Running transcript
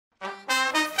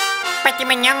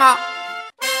빠지면 영어.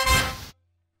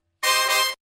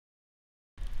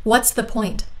 What's the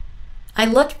point? I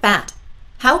look fat.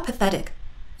 How pathetic.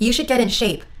 You should get in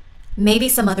shape. Maybe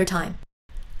some other time.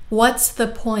 What's the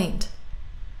point?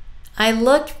 I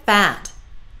look fat.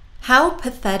 How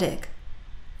pathetic.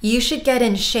 You should get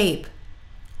in shape.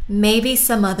 Maybe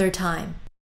some other time.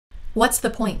 What's the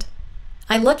point?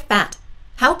 I look fat.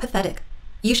 How pathetic.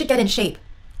 You should get in shape.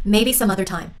 Maybe some other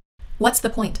time. What's the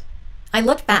point? I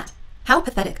look fat. How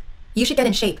pathetic. You should get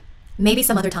in shape. Maybe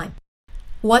some other time.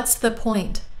 What's the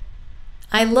point?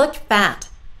 I look fat.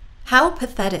 How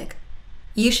pathetic.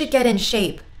 You should get in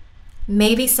shape.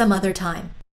 Maybe some other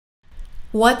time.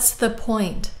 What's the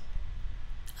point?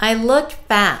 I look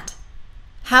fat.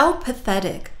 How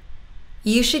pathetic.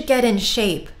 You should get in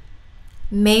shape.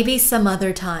 Maybe some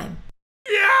other time.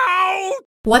 Yow!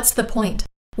 What's the point?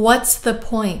 What's the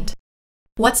point?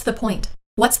 What's the point?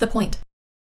 What's the point?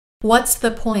 What's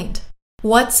the point?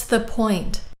 What's the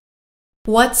point?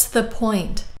 What's the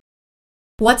point?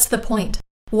 What's the point?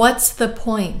 What's the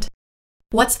point?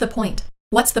 What's the point?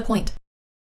 What's the point?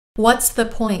 What's the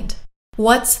point?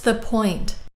 What's the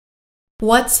point?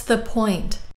 What's the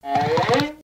point?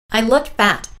 I look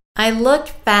fat. I look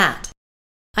fat.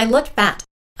 I look fat.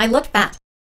 I look fat.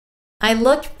 I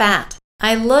look fat.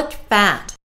 I look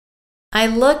fat. I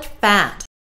look fat.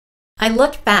 I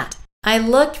look fat. I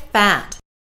look fat.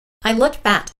 I look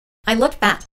fat. I look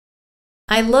fat.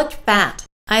 I look fat.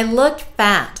 I look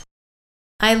fat.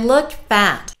 I look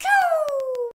fat.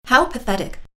 How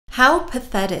pathetic. How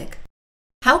pathetic.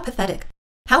 How pathetic.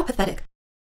 How pathetic.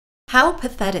 How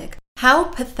pathetic. How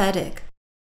pathetic.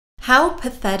 How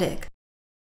pathetic.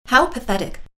 How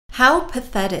pathetic. How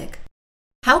pathetic.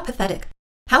 How pathetic.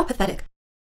 How pathetic.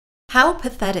 How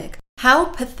pathetic. How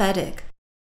pathetic.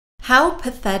 How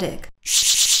pathetic.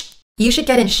 You should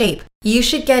get in shape. You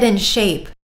should get in shape.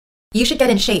 You should get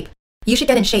in shape. You should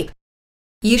get in shape.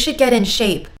 You should get in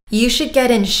shape. You should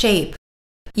get in shape.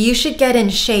 You should get in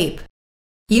shape.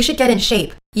 You should get in shape.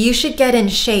 You should get in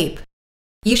shape.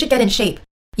 You should get in shape.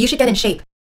 You should get in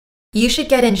shape. You should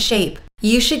get in shape.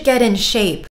 You should get in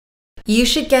shape. You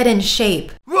should get in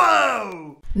shape.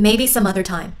 Whoa! Maybe some other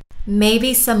time.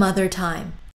 Maybe some other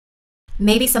time.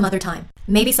 Maybe some other time.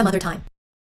 Maybe some other time.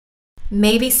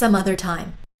 Maybe some other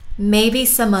time. Maybe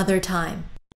some other time.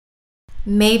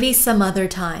 Maybe some other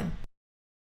time.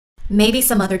 Maybe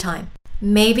some other time.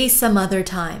 Maybe some other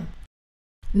time.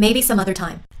 Maybe some other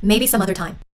time. Maybe some other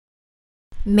time.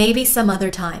 Maybe some other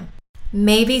time.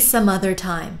 Maybe some other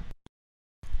time.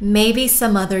 Maybe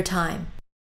some other time.